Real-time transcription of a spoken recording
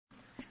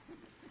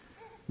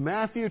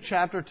Matthew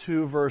chapter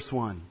 2, verse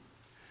 1.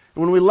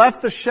 When we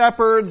left the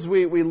shepherds,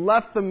 we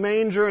left the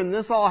manger, and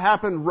this all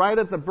happened right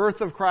at the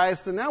birth of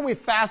Christ. And now we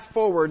fast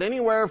forward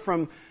anywhere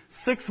from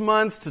 6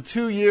 months to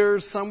 2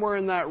 years, somewhere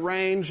in that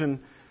range. And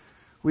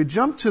we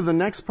jump to the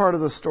next part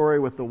of the story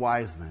with the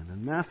wise men.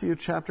 In Matthew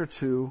chapter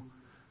 2,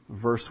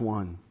 verse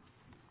 1.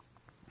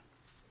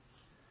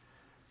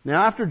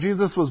 Now after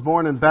Jesus was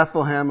born in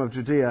Bethlehem of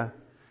Judea,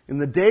 in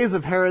the days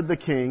of Herod the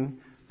king,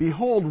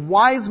 behold,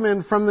 wise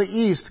men from the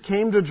east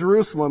came to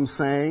Jerusalem,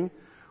 saying,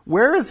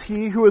 Where is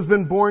he who has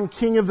been born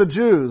King of the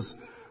Jews?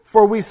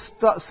 For we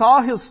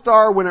saw his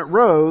star when it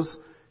rose,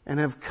 and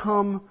have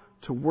come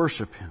to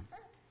worship him.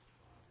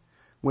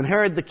 When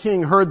Herod the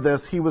king heard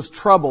this, he was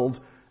troubled,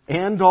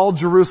 and all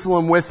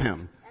Jerusalem with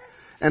him.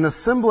 And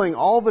assembling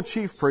all the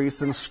chief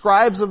priests and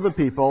scribes of the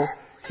people,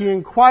 he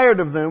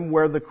inquired of them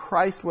where the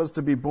Christ was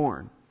to be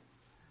born.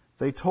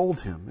 They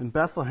told him, In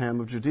Bethlehem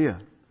of Judea.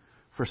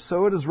 For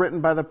so it is written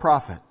by the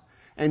prophet,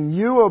 And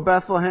you, O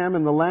Bethlehem,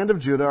 in the land of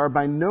Judah, are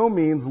by no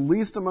means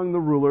least among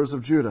the rulers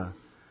of Judah.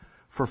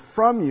 For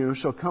from you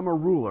shall come a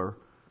ruler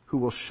who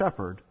will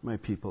shepherd my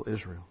people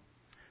Israel.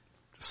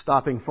 Just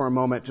stopping for a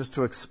moment just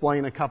to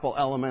explain a couple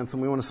elements,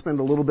 and we want to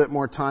spend a little bit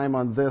more time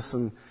on this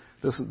and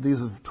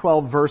these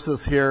 12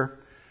 verses here.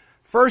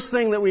 First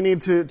thing that we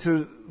need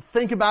to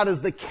think about is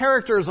the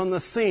characters on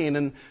the scene.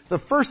 And the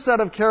first set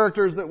of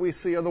characters that we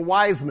see are the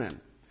wise men.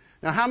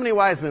 Now, how many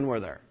wise men were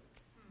there?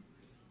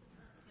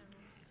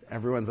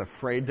 Everyone's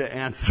afraid to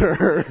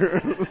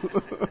answer.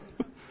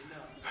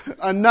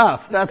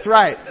 Enough, that's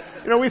right.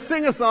 You know, we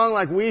sing a song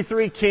like We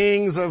Three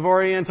Kings of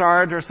Orient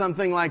Art or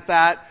something like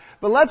that.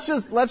 But let's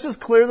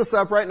just clear this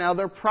up right now.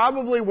 There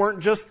probably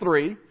weren't just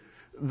 3.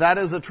 That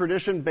is a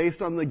tradition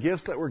based on the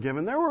gifts that were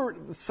given. There were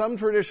some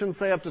traditions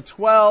say up to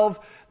 12.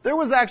 There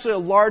was actually a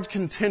large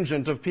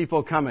contingent of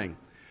people coming.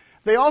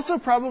 They also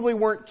probably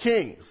weren't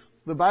kings.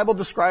 The Bible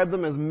described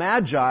them as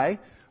magi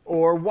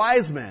or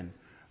wise men.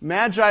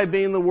 Magi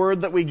being the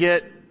word that we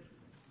get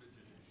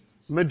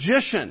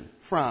magician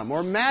from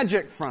or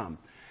magic from.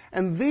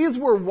 And these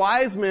were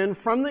wise men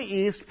from the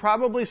east,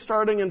 probably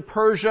starting in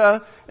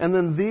Persia, and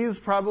then these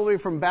probably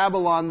from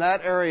Babylon,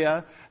 that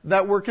area,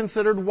 that were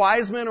considered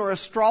wise men or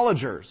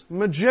astrologers,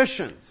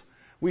 magicians.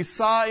 We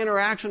saw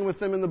interaction with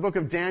them in the book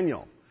of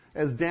Daniel,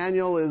 as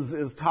Daniel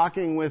is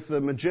talking with the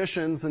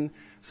magicians. And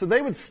so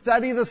they would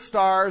study the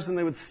stars, and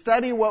they would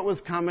study what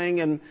was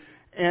coming,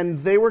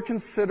 and they were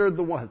considered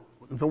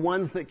the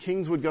ones that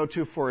kings would go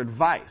to for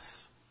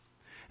advice.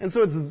 And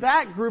so it's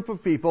that group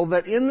of people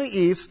that in the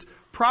east,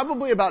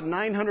 probably about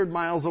 900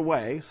 miles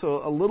away,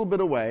 so a little bit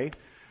away,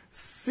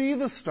 see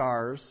the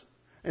stars,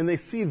 and they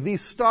see the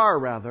star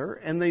rather,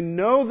 and they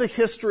know the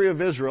history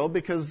of Israel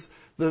because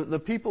the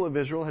people of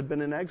Israel had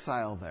been in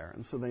exile there.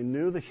 And so they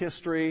knew the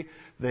history,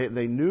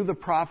 they knew the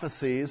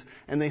prophecies,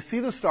 and they see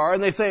the star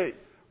and they say,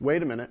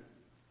 wait a minute,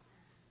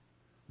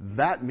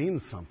 that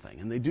means something.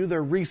 And they do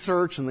their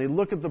research and they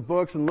look at the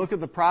books and look at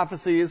the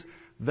prophecies.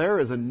 There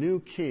is a new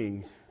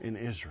king in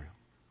Israel.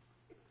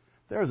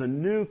 There is a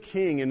new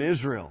king in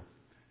Israel.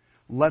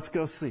 Let's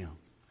go see him.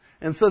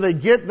 And so they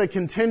get the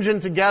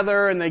contingent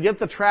together and they get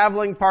the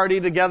traveling party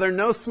together.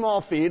 No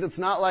small feat. It's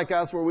not like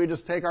us where we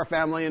just take our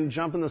family and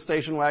jump in the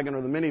station wagon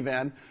or the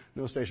minivan.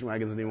 No station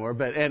wagons anymore,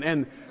 but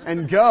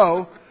and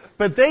go.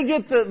 But they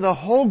get the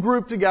whole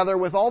group together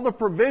with all the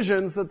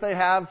provisions that they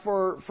have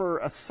for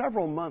a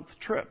several month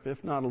trip,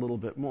 if not a little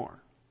bit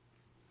more.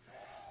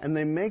 And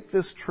they make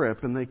this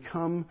trip and they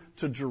come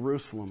to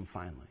Jerusalem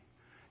finally.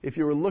 If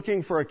you were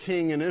looking for a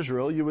king in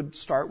Israel, you would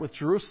start with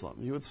Jerusalem.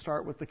 You would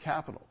start with the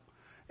capital.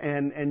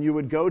 And you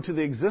would go to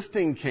the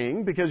existing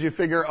king because you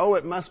figure,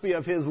 it must be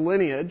of his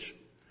lineage.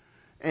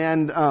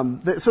 And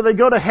so they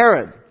go to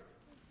Herod.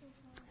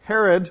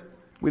 Herod,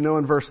 we know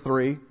in verse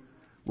 3,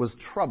 was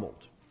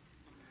troubled.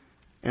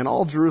 And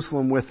all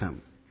Jerusalem with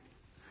him.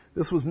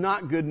 This was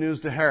not good news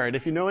to Herod.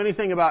 If you know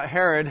anything about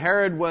Herod,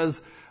 Herod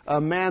was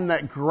a man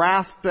that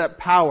grasped at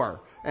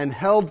power and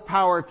held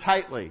power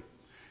tightly.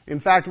 In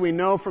fact, we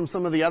know from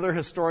some of the other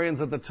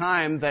historians at the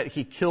time that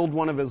he killed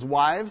one of his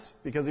wives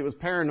because he was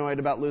paranoid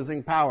about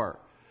losing power.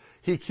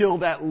 He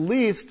killed at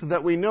least,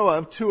 that we know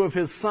of, 2 of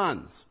his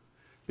sons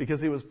because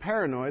he was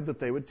paranoid that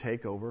they would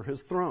take over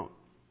his throne.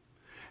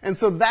 And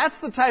so that's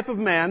the type of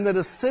man that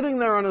is sitting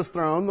there on his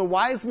throne. The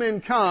wise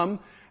men come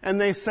and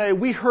they say,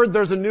 we heard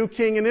there's a new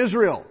king in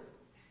Israel.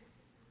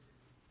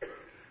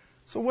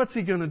 So what's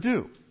he going to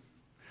do?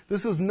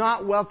 This is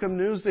not welcome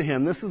news to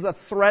him. This is a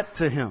threat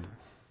to him.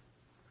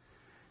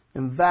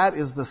 And that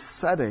is the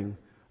setting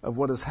of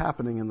what is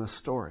happening in this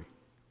story.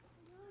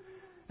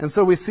 And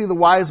so we see the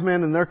wise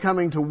men and they're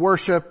coming to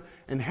worship,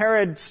 and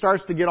Herod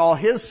starts to get all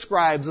his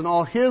scribes and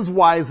all his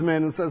wise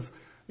men and says,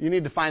 you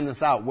need to find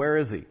this out. Where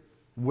is he?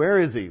 Where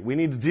is he? We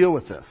need to deal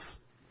with this.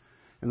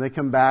 And they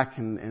come back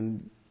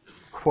and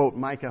quote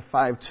Micah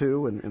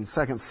 5:2 and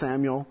 2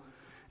 Samuel.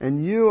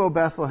 And you, O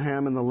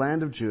Bethlehem, in the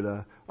land of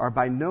Judah, are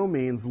by no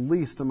means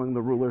least among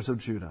the rulers of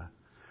Judah.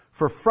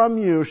 For from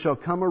you shall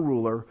come a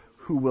ruler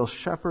who will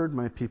shepherd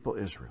my people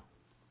Israel.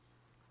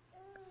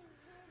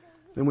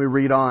 Then we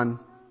read on.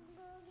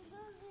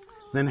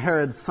 Then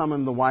Herod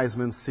summoned the wise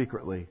men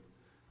secretly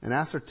and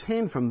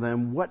ascertained from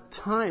them what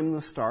time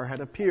the star had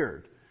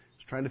appeared.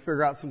 He's trying to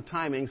figure out some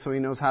timing so he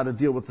knows how to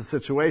deal with the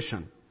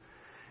situation.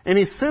 And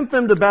he sent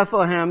them to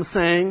Bethlehem,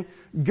 saying,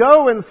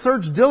 "Go and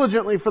search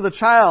diligently for the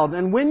child,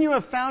 and when you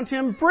have found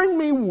him, bring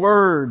me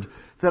word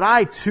that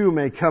I too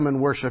may come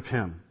and worship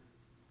him."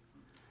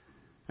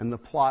 And the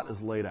plot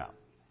is laid out.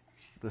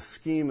 The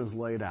scheme is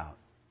laid out.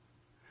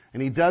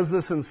 And he does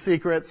this in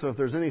secret, so if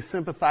there's any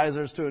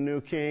sympathizers to a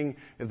new king,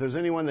 if there's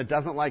anyone that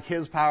doesn't like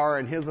his power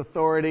and his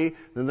authority,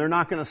 then they're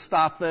not going to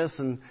stop this,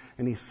 and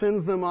he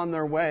sends them on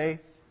their way.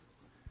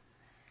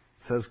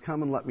 He says,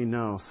 "Come and let me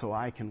know so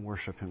I can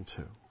worship him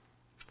too."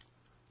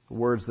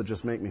 Words that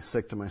just make me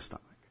sick to my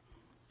stomach.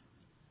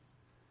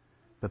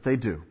 But they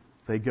do.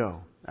 They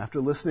go.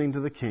 After listening to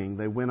the king,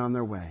 they went on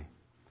their way.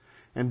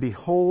 And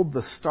behold,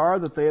 the star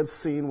that they had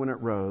seen when it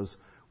rose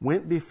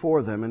went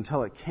before them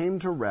until it came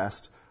to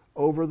rest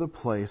over the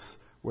place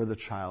where the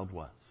child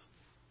was.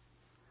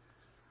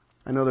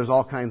 I know there's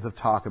all kinds of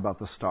talk about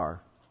the star.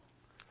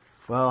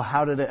 Well,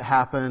 how did it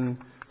happen?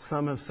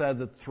 Some have said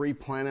that 3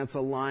 planets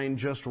aligned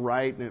just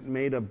right and it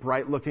made a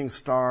bright-looking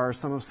star.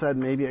 Some have said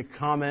maybe a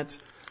comet.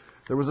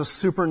 There was a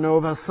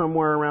supernova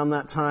somewhere around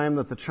that time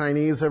that the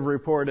Chinese have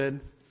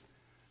reported.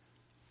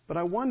 But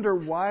I wonder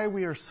why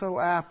we are so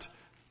apt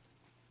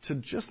to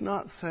just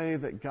not say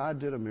that God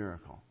did a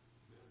miracle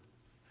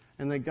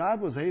and that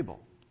God was able.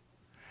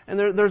 And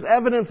there's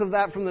evidence of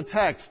that from the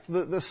text.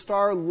 The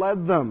star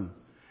led them.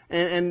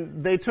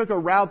 And they took a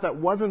route that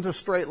wasn't a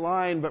straight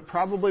line, but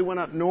probably went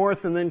up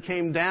north and then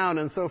came down.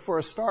 And so for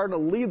a star to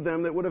lead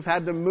them, it would have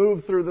had to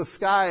move through the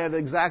sky at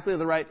exactly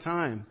the right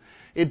time.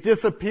 It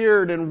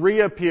disappeared and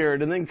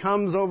reappeared and then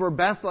comes over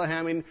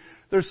Bethlehem. I mean,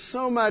 there's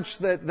so much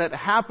that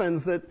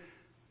happens that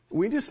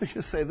we just need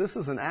to say this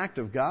is an act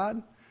of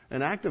God,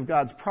 an act of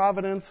God's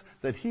providence,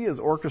 that He is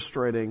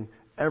orchestrating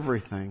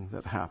everything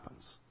that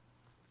happens.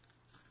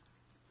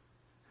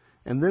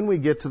 And then we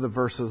get to the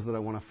verses that I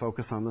want to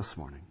focus on this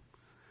morning,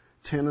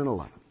 10 and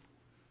 11.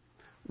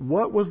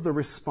 What was the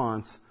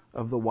response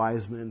of the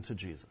wise men to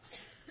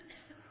Jesus?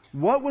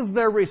 What was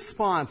their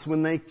response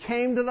when they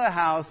came to the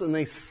house and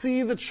they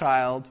see the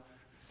child?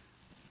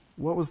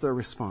 What was their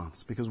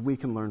response? Because we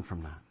can learn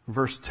from that.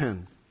 Verse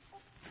 10.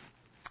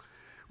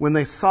 When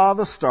they saw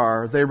the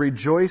star, they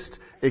rejoiced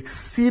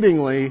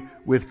exceedingly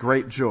with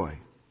great joy.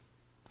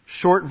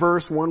 Short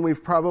verse, one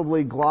we've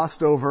probably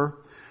glossed over.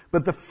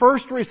 But the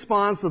first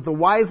response that the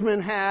wise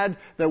men had,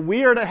 that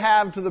we are to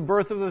have to the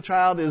birth of the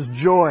child, is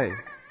joy.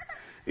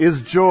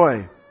 Is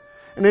joy.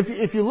 And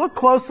if you look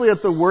closely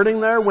at the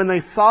wording there, when they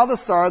saw the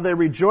star, they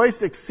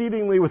rejoiced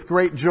exceedingly with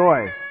great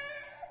joy.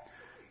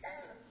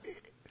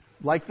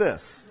 Like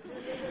this.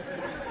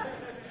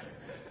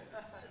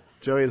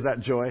 Joey, is that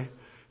joy?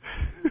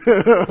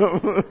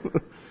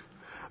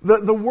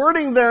 The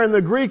wording there in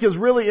the Greek is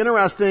really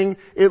interesting.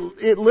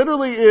 It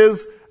literally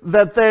is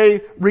that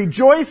they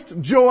rejoiced,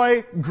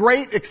 joy,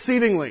 great,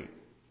 exceedingly.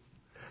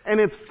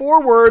 And it's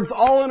 4 words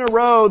all in a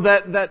row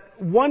that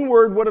one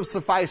word would have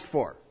sufficed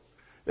for.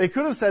 They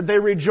could have said they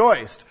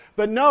rejoiced.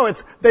 But no,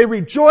 it's they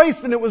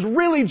rejoiced and it was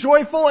really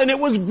joyful and it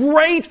was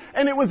great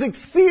and it was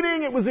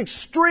exceeding, it was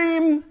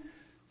extreme.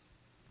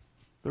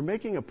 They're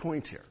making a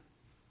point here.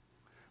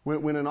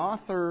 When an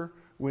author,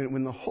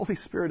 when the Holy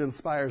Spirit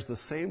inspires the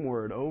same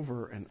word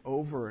over and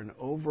over and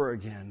over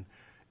again,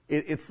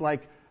 it's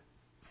like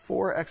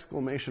 4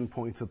 exclamation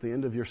points at the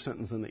end of your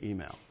sentence in the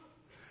email.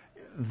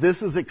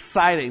 This is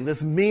exciting.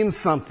 This means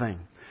something.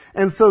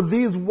 And so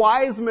these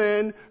wise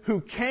men who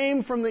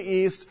came from the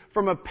east,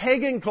 from a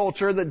pagan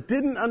culture that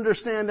didn't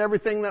understand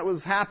everything that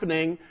was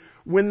happening,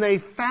 when they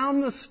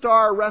found the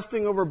star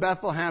resting over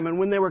Bethlehem and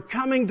when they were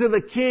coming to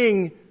the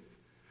king,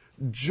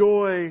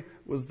 joy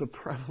was the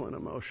prevalent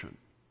emotion.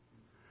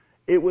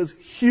 It was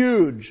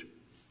huge,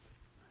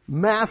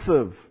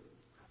 massive,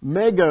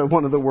 mega,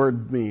 one of the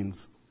word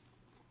means.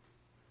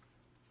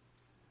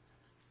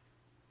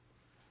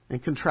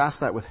 And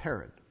contrast that with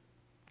Herod.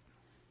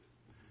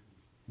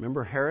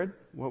 Remember Herod?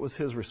 What was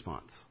his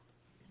response?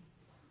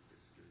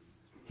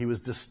 He was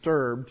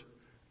disturbed,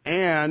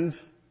 and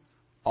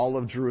all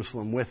of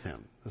Jerusalem with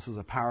him. This is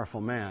a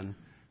powerful man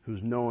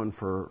who's known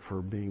for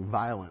being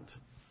violent.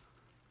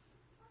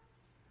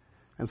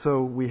 And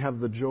so we have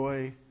the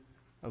joy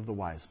of the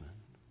wise men.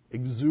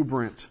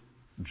 Exuberant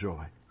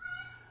joy.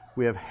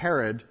 We have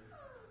Herod,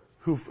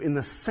 who in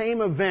the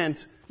same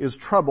event is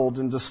troubled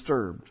and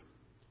disturbed.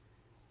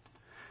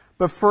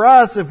 But for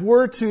us, if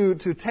we're to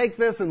take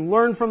this and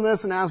learn from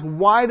this and ask,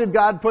 why did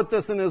God put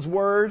this in His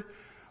Word?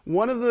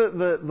 One of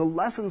the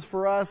lessons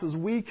for us is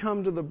we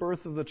come to the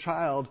birth of the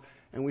child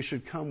and we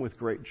should come with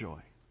great joy.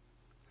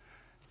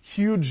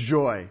 Huge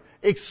joy.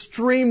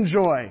 Extreme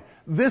joy.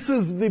 This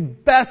is the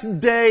best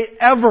day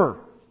ever.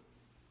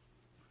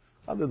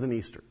 Other than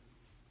Easter.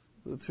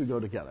 The two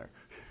go together.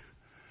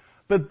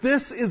 But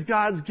this is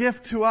God's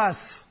gift to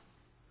us.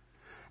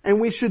 And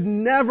we should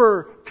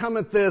never come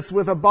at this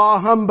with a bah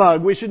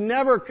humbug. We should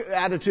never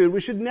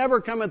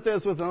come at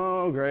this with,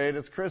 oh great,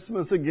 it's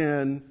Christmas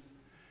again.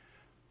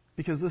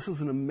 Because this is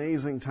an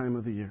amazing time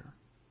of the year.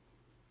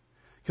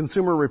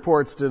 Consumer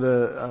Reports did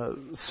a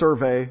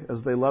survey,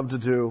 as they love to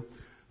do,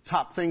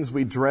 top things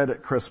we dread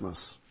at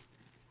Christmas.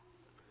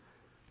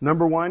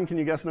 Number one, can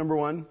you guess number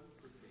one?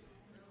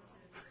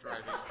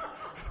 Driving.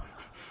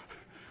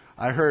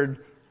 I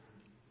heard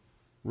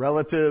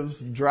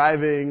relatives,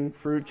 driving,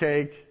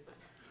 fruitcake.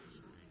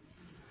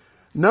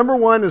 Number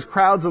one is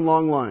crowds and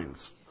long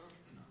lines.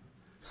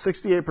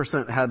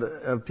 68%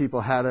 of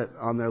people had it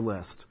on their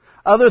list.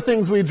 Other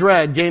things we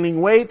dread: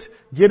 gaining weight,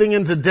 getting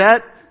into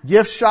debt,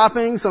 gift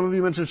shopping, some of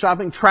you mentioned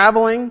shopping,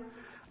 traveling,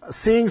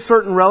 seeing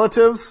certain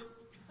relatives.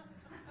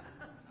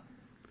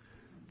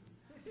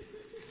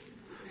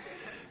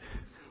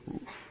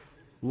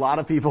 A lot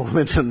of people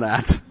mentioned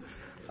that.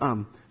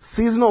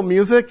 Seasonal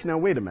music. Now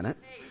wait a minute.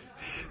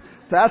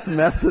 That's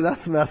messing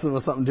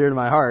with something dear to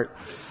my heart.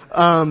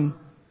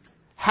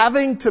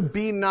 Having to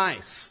be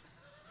nice.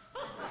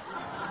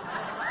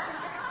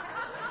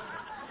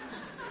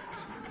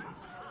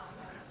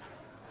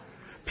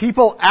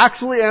 People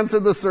actually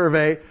answered the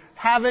survey.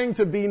 Having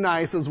to be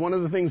nice is one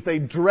of the things they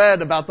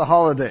dread about the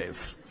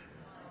holidays.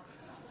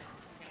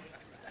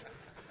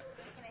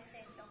 Can I say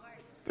it so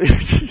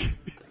hard?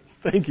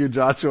 Thank you,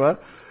 Joshua.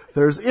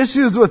 There's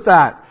issues with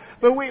that.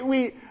 But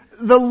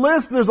the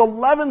list, there's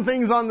 11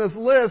 things on this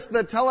list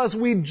that tell us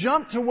we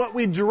jump to what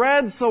we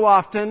dread so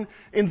often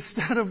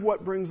instead of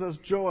what brings us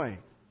joy.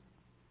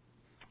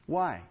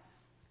 Why?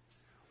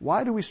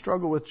 Why do we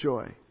struggle with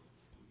joy?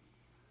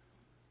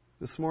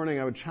 This morning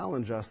I would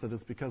challenge us that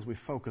it's because we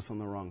focus on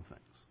the wrong things.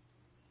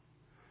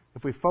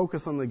 If we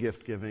focus on the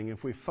gift giving,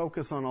 if we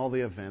focus on all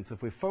the events,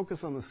 if we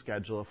focus on the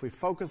schedule, if we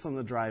focus on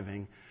the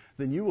driving,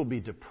 then you will be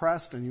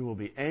depressed and you will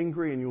be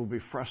angry and you will be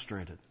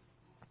frustrated.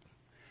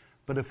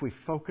 But if we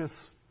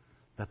focus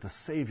that the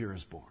Savior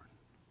is born,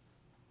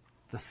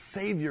 the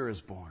Savior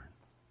is born,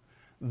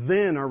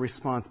 then our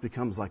response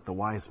becomes like the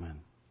wise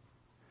men.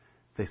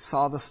 They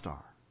saw the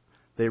star.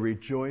 They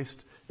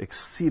rejoiced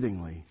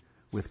exceedingly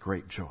with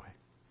great joy.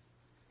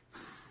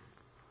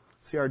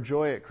 See, our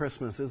joy at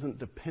Christmas isn't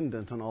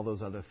dependent on all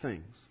those other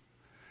things.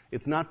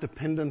 It's not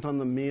dependent on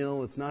the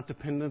meal. It's not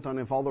dependent on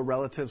if all the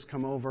relatives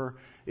come over.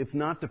 It's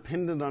not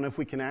dependent on if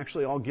we can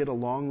actually all get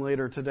along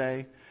later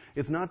today.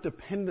 It's not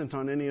dependent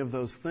on any of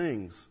those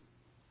things.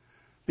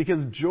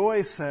 Because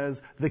joy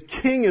says the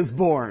King is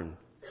born.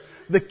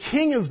 The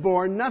King is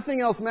born.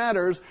 Nothing else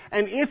matters.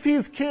 And if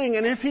He's King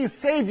and if He's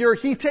Savior,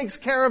 He takes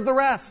care of the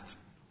rest.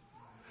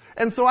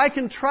 And so I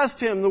can trust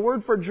Him. The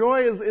word for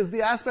joy is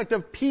the aspect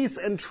of peace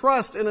and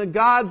trust in a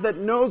God that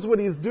knows what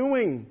He's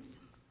doing.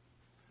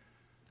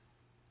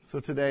 So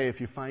today, if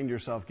you find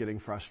yourself getting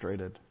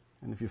frustrated,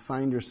 and if you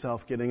find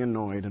yourself getting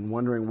annoyed and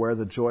wondering where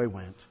the joy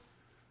went,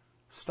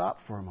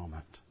 stop for a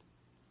moment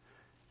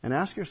and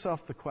ask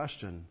yourself the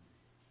question,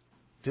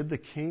 did the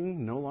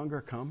King no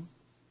longer come?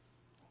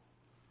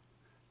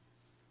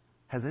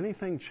 Has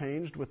anything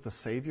changed with the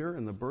Savior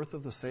and the birth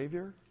of the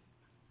Savior?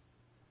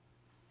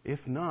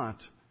 If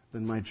not,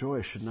 then my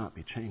joy should not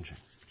be changing.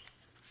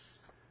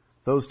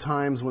 Those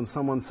times when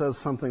someone says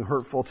something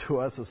hurtful to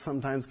us, as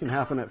sometimes can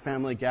happen at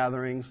family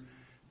gatherings,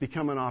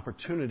 become an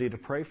opportunity to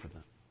pray for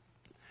them.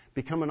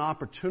 Become an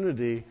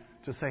opportunity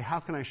to say,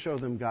 how can I show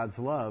them God's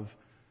love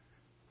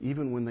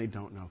even when they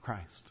don't know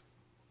Christ?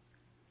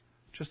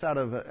 Just out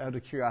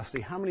of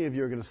curiosity, how many of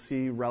you are going to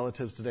see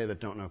relatives today that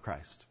don't know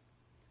Christ?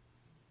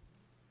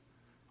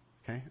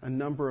 Okay, a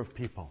number of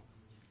people.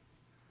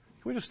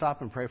 Can we just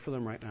stop and pray for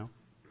them right now?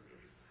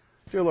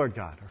 Dear Lord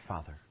God, our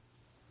Father,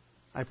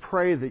 I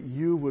pray that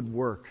you would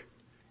work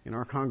in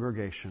our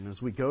congregation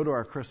as we go to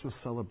our Christmas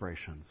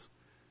celebrations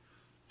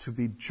to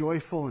be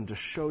joyful and to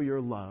show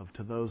your love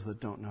to those that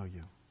don't know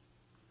you,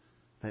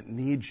 that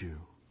need you,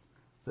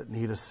 that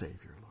need a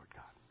Savior, Lord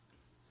God.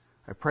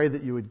 I pray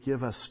that you would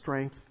give us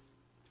strength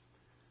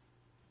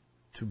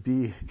to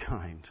be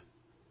kind,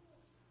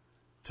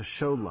 to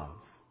show love,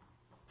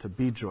 to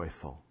be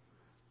joyful,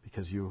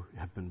 because you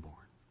have been born.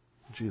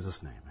 In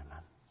Jesus' name,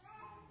 amen.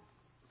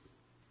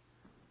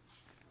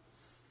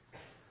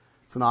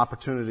 It's an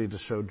opportunity to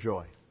show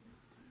joy.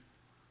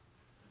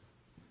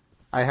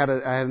 I had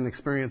an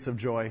experience of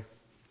joy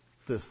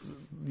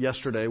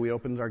yesterday. We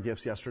opened our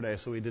gifts yesterday,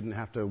 so we didn't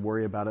have to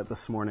worry about it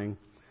this morning.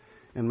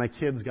 And my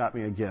kids got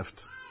me a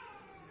gift.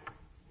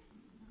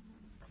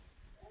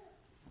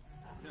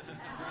 A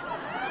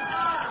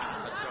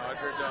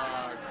Dodger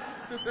dog.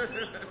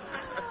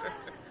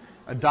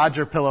 A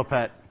Dodger pillow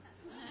pet.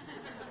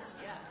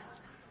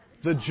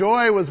 The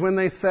joy was when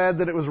they said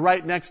that it was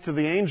right next to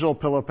the angel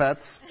pillow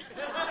pets.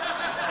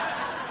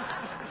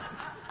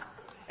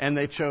 And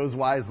they chose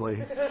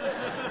wisely.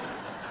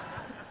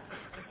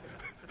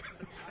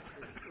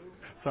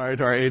 Sorry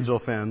to our angel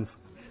fans.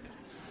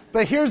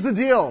 But here's the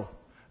deal.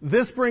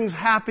 This brings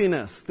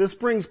happiness. This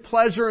brings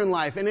pleasure in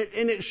life. And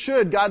it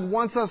should. God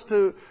wants us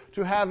to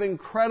have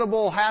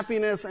incredible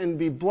happiness and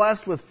be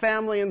blessed with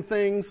family and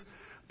things.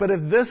 But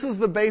if this is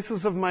the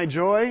basis of my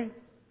joy,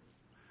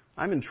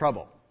 I'm in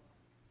trouble.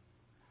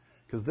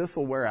 Because this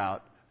will wear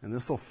out and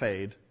this will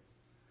fade.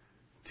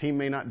 Team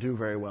may not do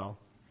very well.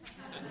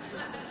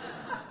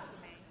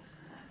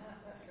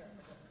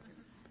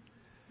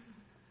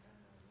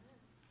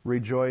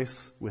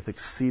 rejoice with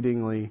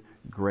exceedingly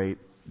great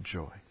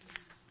joy.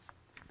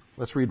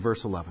 Let's read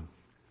verse 11.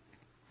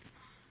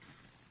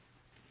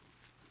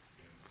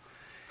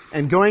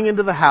 And going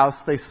into the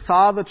house, they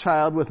saw the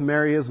child with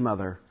Mary his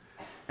mother,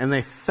 and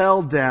they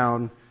fell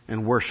down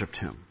and worshipped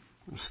him.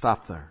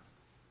 Stop there.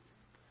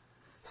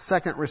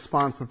 Second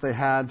response that they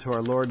had to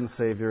our Lord and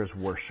Savior is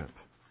worship.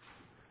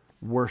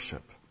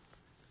 Worship.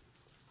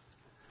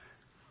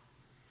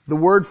 The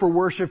word for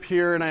worship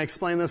here, and I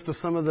explained this to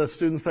some of the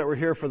students that were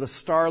here for the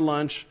Star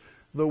Lunch,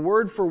 the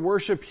word for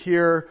worship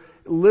here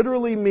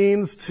literally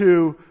means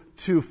to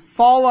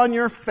fall on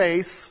your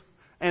face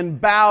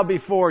and bow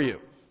before you.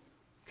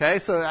 Okay,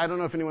 so I don't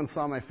know if anyone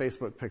saw my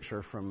Facebook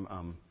picture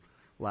from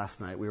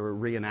last night. We were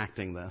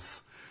reenacting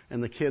this,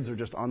 and the kids are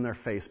just on their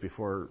face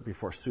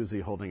before Susie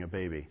holding a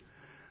baby.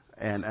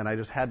 And I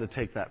just had to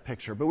take that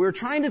picture. But we were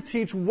trying to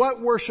teach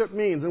what worship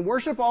means. And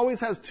worship always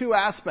has two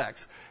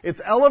aspects.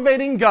 It's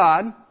elevating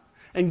God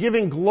and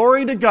giving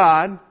glory to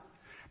God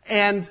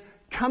and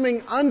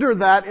coming under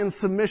that in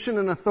submission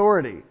and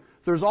authority.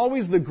 There's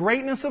always the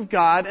greatness of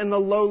God and the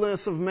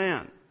lowliness of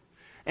man.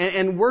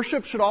 And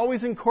worship should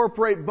always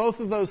incorporate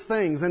both of those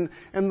things. And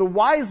the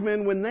wise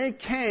men, when they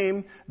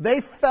came,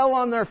 they fell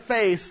on their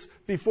face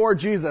before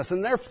Jesus.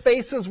 And their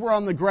faces were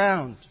on the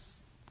ground.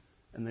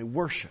 And they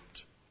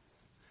worshiped.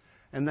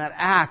 And that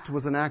act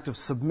was an act of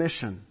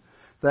submission.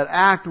 That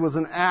act was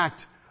an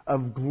act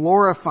of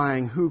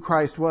glorifying who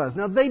Christ was.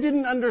 Now, they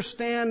didn't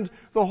understand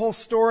the whole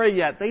story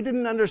yet. They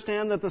didn't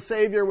understand that the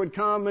Savior would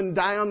come and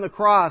die on the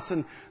cross,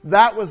 and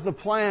that was the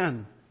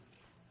plan.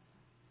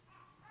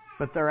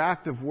 But their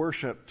act of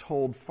worship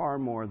told far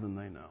more than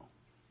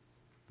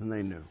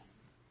they knew.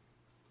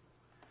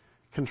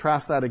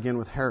 Contrast that again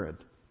with Herod.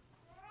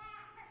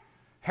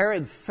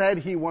 Herod said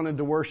he wanted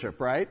to worship,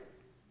 right?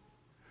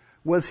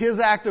 Was his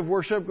act of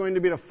worship going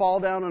to be to fall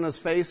down on his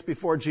face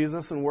before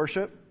Jesus and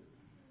worship?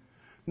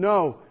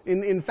 No.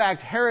 In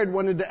fact, Herod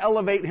wanted to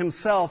elevate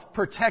himself,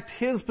 protect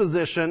his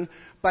position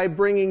by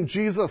bringing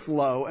Jesus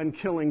low and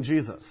killing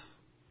Jesus.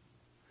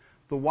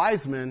 The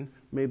wise men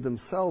made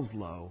themselves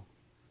low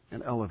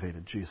and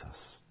elevated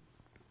Jesus.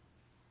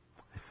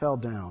 They fell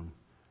down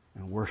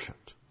and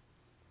worshiped.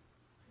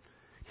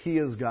 He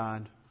is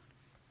God.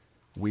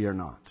 We are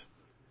not.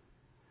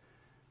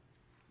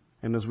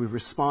 And as we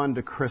respond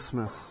to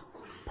Christmas,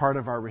 part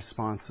of our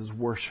response is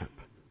worship.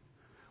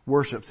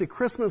 Worship. See,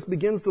 Christmas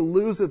begins to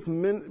lose its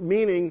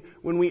meaning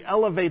when we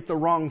elevate the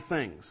wrong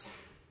things.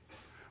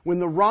 When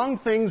the wrong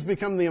things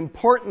become the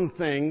important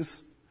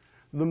things,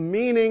 the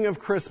meaning of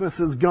Christmas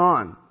is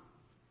gone.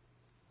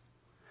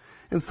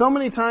 And so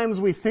many times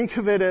we think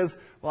of it as,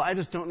 well, I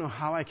just don't know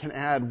how I can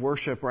add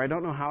worship, or I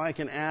don't know how I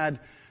can add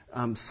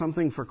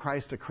something for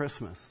Christ to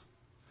Christmas.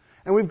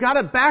 And we've got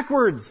it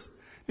backwards.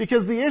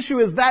 Because the issue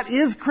is that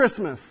is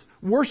Christmas.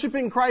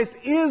 Worshiping Christ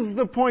is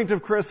the point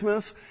of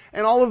Christmas,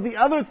 and all of the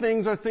other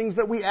things are things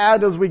that we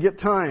add as we get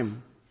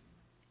time.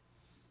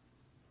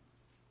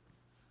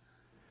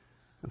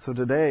 And so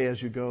today,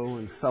 as you go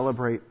and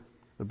celebrate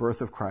the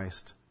birth of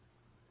Christ,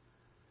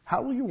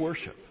 how will you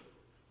worship?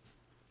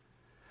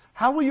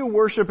 How will you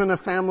worship in a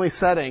family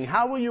setting?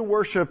 How will you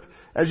worship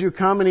as you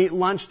come and eat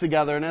lunch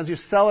together and as you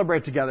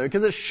celebrate together?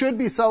 Because it should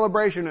be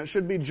celebration, it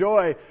should be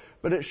joy,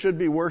 but it should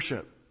be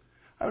worship.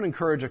 I would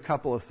encourage a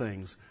couple of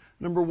things.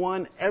 Number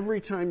one,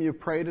 every time you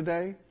pray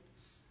today,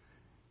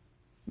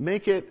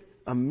 make it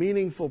a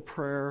meaningful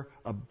prayer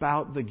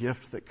about the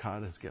gift that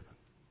God has given.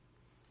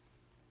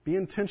 Be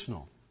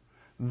intentional.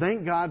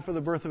 Thank God for the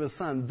birth of His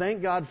Son.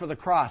 Thank God for the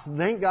cross.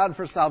 Thank God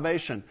for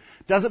salvation.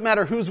 Doesn't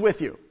matter who's with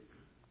you.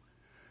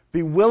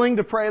 Be willing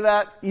to pray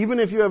that, even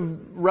if you have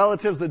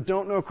relatives that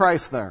don't know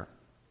Christ there.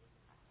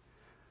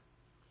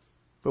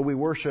 But we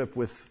worship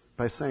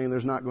by saying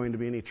there's not going to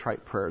be any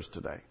trite prayers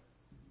today.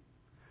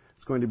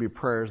 It's going to be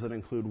prayers that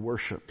include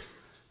worship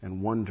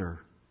and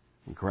wonder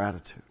and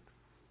gratitude.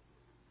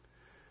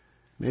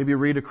 Maybe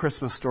read a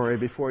Christmas story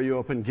before you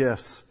open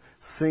gifts.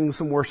 Sing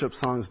some worship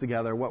songs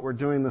together. What we're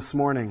doing this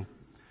morning.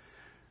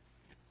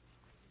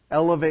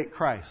 Elevate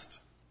Christ.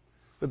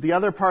 But the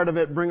other part of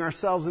it, bring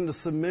ourselves into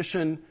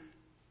submission.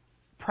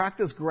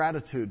 Practice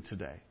gratitude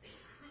today.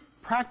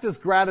 Practice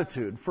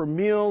gratitude for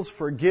meals,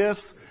 for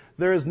gifts.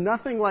 There is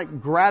nothing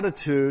like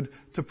gratitude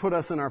to put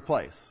us in our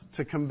place,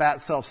 to combat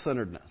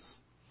self-centeredness.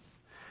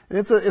 And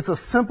it's a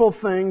simple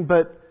thing,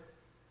 but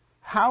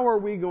how are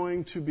we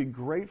going to be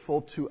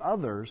grateful to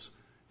others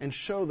and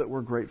show that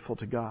we're grateful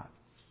to God?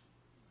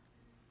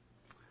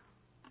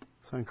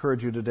 So I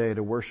encourage you today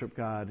to worship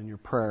God in your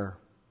prayer,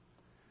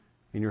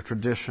 in your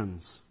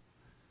traditions,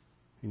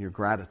 in your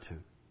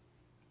gratitude.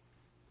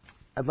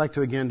 I'd like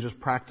to again just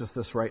practice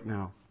this right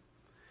now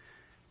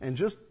and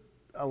just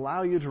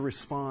allow you to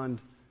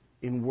respond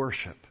in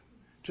worship.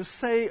 Just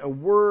say a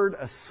word,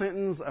 a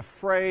sentence, a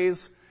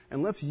phrase,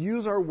 and let's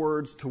use our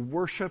words to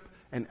worship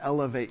and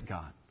elevate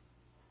God.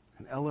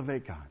 And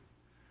elevate God.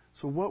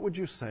 So what would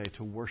you say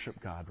to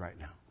worship God right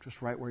now?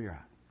 Just right where you're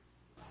at.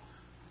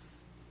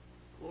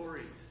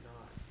 Glory to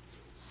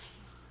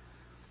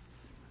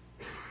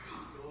God.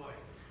 Joy.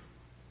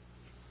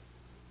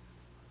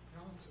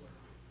 Counsel.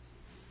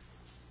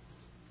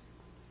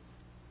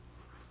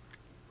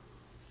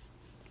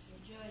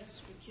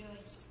 Joyce.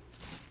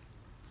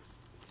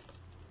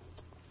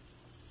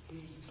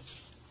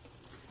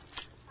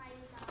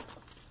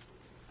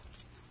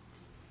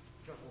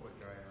 Jehovah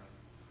Jireh.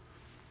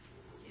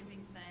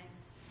 Giving thanks.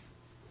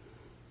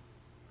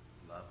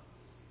 Love.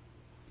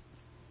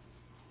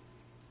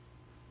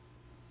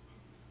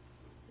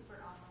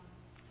 Super awesome.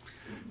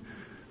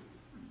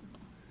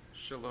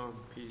 Shalom.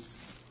 Peace.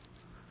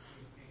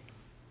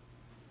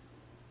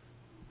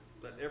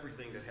 Let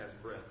everything that has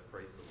breath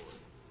praise the Lord.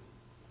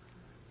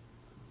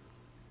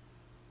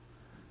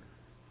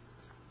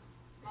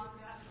 Long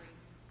suffering.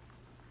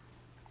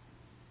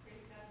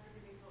 Praise God for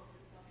giving hope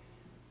and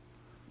salvation.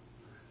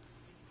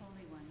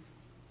 Holy One.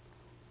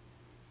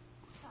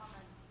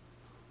 Common.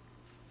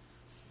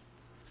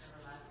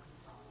 Everlasting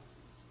Father.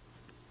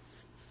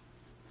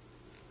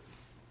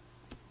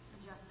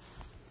 Justice.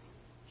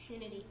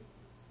 Trinity.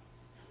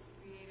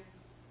 Creator.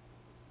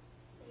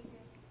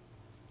 Savior.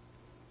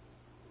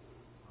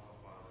 Our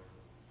Father.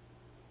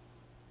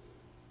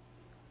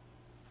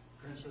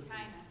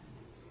 Shekinah.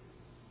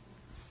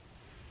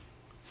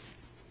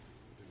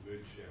 The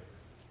Good Shepherd.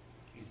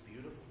 He's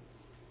beautiful.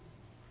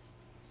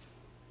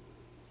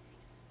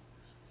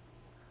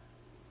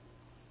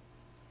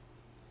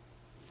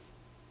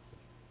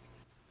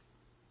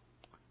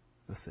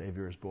 The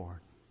Savior is born.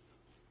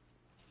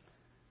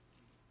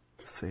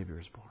 The Savior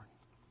is born.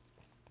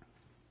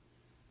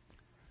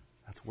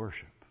 That's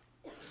worship.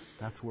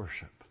 That's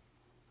worship.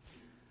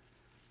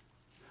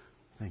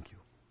 Thank you.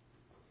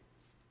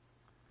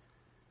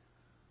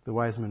 The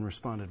wise men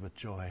responded with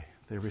joy.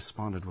 They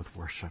responded with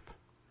worship.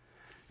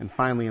 And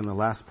finally, in the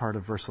last part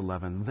of verse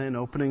 11, then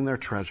opening their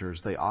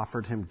treasures, they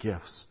offered him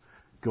gifts,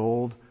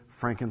 gold,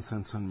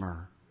 frankincense, and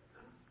myrrh.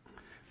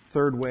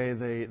 Third way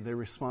they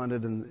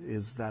responded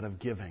is that of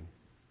giving.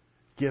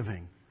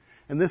 Giving.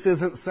 And this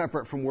isn't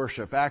separate from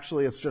worship.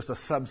 Actually, it's just a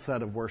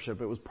subset of worship.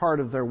 It was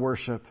part of their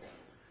worship.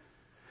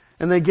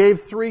 And they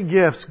gave 3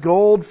 gifts,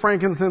 gold,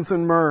 frankincense,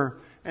 and myrrh.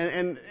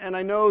 And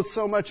I know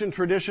so much in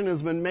tradition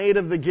has been made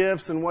of the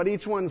gifts and what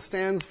each one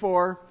stands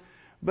for,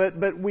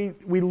 but we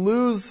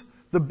lose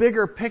the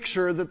bigger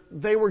picture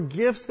that they were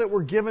gifts that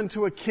were given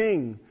to a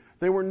king.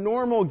 They were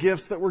normal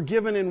gifts that were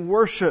given in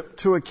worship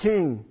to a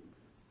king.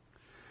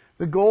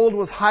 The gold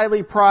was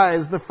highly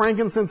prized. The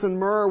frankincense and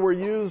myrrh were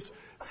used,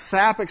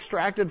 sap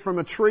extracted from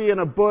a tree and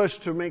a bush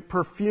to make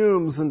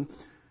perfumes. And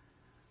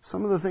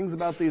some of the things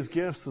about these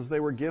gifts is they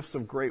were gifts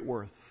of great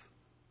worth.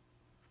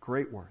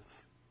 Great worth.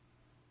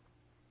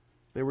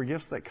 They were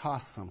gifts that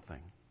cost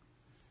something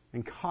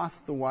and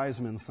cost the wise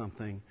men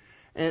something.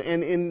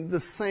 And in the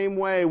same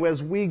way,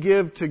 as we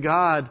give to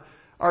God,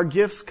 our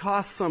gifts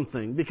cost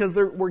something because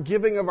we're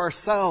giving of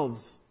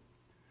ourselves.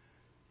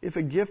 If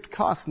a gift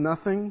costs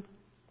nothing,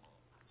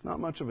 it's not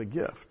much of a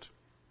gift.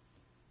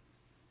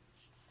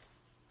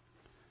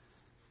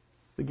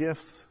 The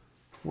gifts,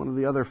 one of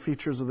the other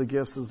features of the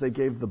gifts is they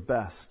gave the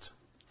best.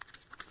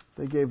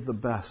 They gave the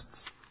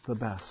best.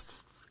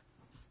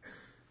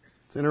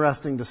 It's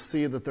interesting to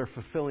see that they're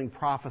fulfilling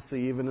prophecy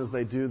even as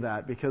they do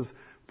that, because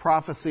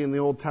prophecy in the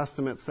Old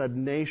Testament said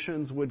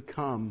nations would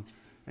come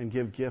and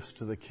give gifts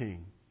to the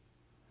king.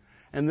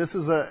 And this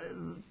is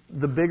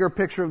the bigger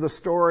picture of the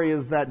story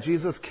is that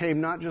Jesus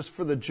came not just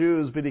for the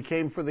Jews, but he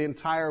came for the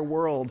entire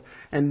world,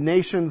 and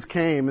nations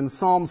came. In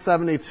Psalm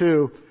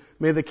 72,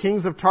 may the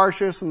kings of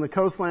Tarshish and the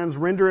coastlands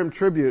render him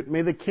tribute.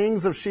 May the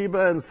kings of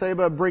Sheba and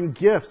Seba bring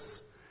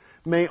gifts.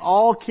 May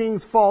all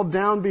kings fall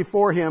down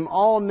before him,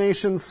 all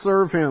nations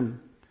serve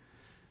him.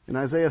 In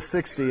Isaiah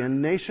 60,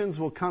 and nations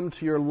will come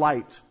to your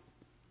light,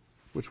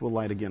 which we'll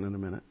light again in a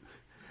minute.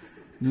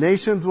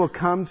 Nations will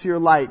come to your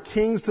light,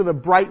 kings to the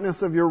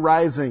brightness of your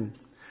rising.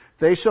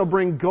 They shall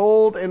bring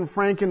gold and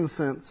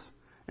frankincense,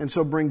 and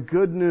shall bring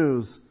good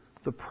news,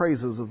 the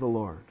praises of the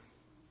Lord.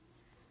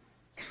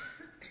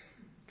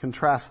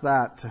 Contrast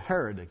that to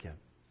Herod again.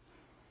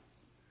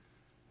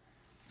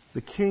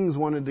 The kings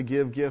wanted to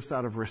give gifts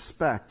out of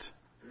respect.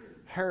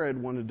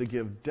 Herod wanted to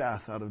give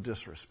death out of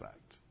disrespect.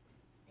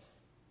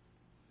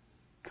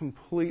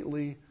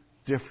 Completely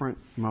different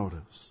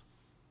motives.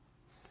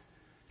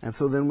 And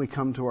so then we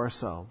come to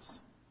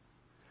ourselves.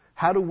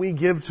 How do we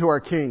give to our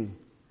King?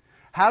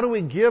 How do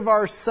we give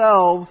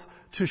ourselves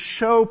to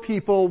show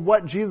people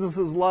what Jesus'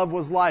 love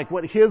was like,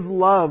 what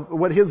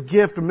his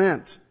gift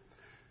meant?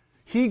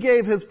 He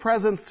gave his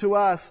presence to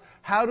us.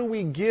 How do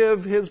we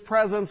give his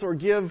presence or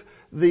give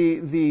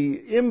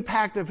the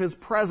impact of his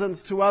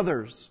presence to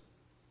others?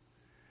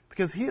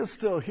 Because he is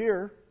still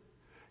here.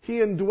 He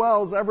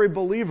indwells every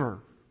believer.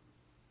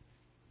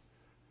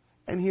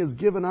 And he has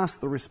given us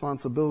the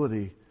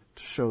responsibility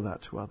to show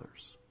that to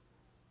others.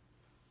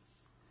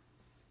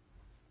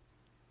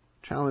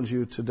 Challenge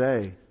you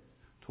today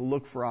to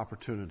look for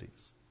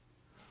opportunities.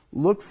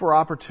 Look for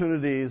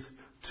opportunities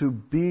to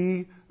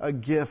be a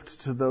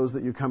gift to those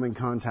that you come in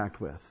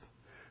contact with.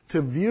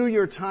 To view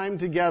your time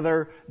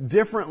together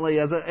differently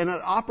as an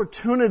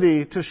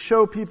opportunity to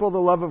show people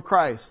the love of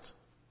Christ.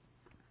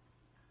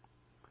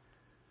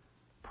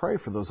 Pray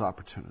for those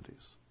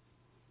opportunities.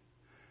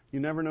 You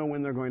never know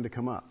when they're going to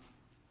come up.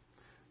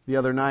 The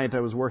other night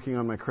I was working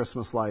on my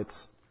Christmas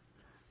lights,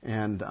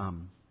 And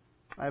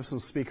I have some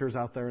speakers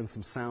out there and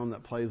some sound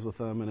that plays with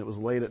them, and it was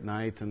late at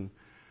night, and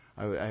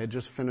I had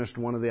just finished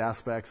one of the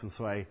aspects, and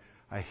so I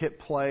hit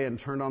play and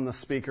turned on the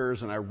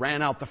speakers, and I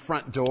ran out the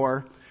front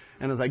door.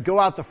 And as I go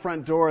out the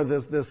front door,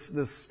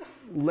 this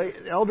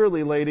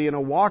elderly lady in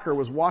a walker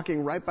was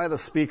walking right by the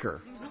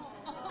speaker.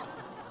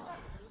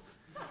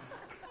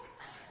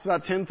 It's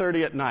about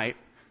 10:30 at night.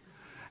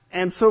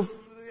 And so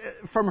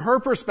from her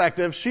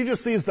perspective, she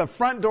just sees the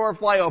front door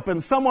fly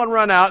open, someone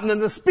run out, and then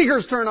the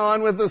speakers turn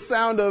on with the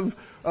sound of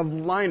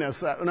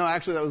Linus. No,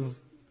 actually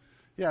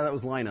that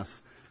was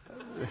Linus.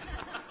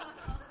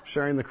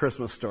 Sharing the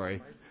Christmas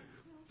story.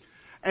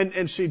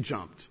 And she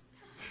jumped.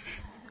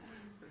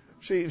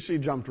 She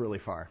jumped really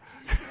far.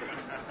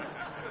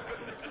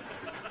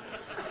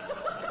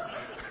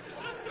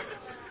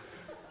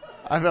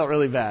 I felt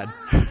really bad.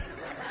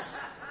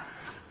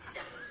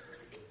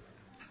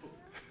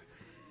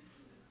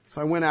 So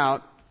I went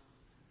out,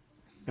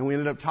 and we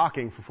ended up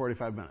talking for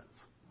 45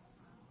 minutes.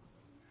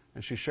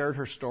 And she shared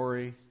her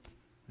story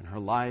and her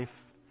life,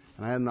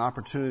 and I had an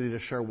opportunity to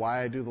share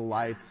why I do the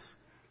lights,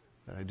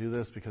 that I do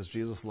this because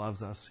Jesus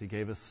loves us. He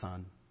gave His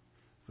Son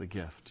as a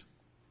gift.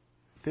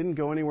 Didn't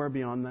go anywhere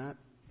beyond that.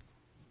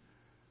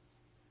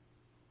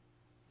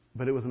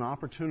 But it was an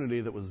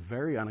opportunity that was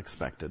very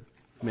unexpected,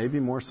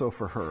 maybe more so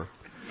for her.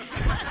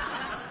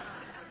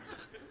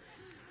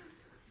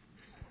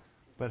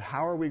 But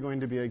how are we going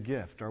to be a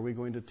gift? Are we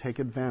going to take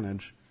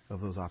advantage of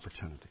those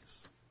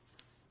opportunities?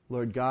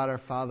 Lord God, our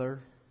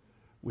Father,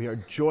 we are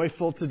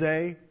joyful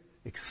today,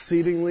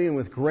 exceedingly and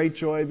with great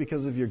joy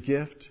because of your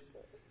gift.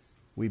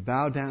 We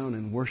bow down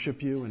and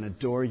worship you and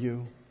adore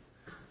you,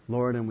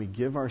 Lord, and we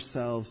give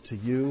ourselves to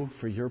you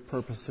for your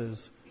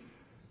purposes,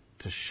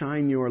 to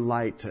shine your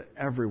light to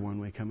everyone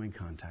we come in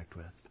contact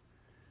with.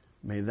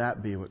 May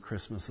that be what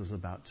Christmas is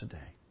about today.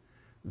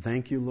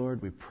 Thank you,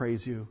 Lord. We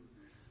praise you.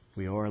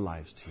 We owe our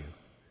lives to you.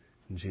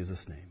 In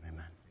Jesus' name,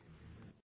 amen.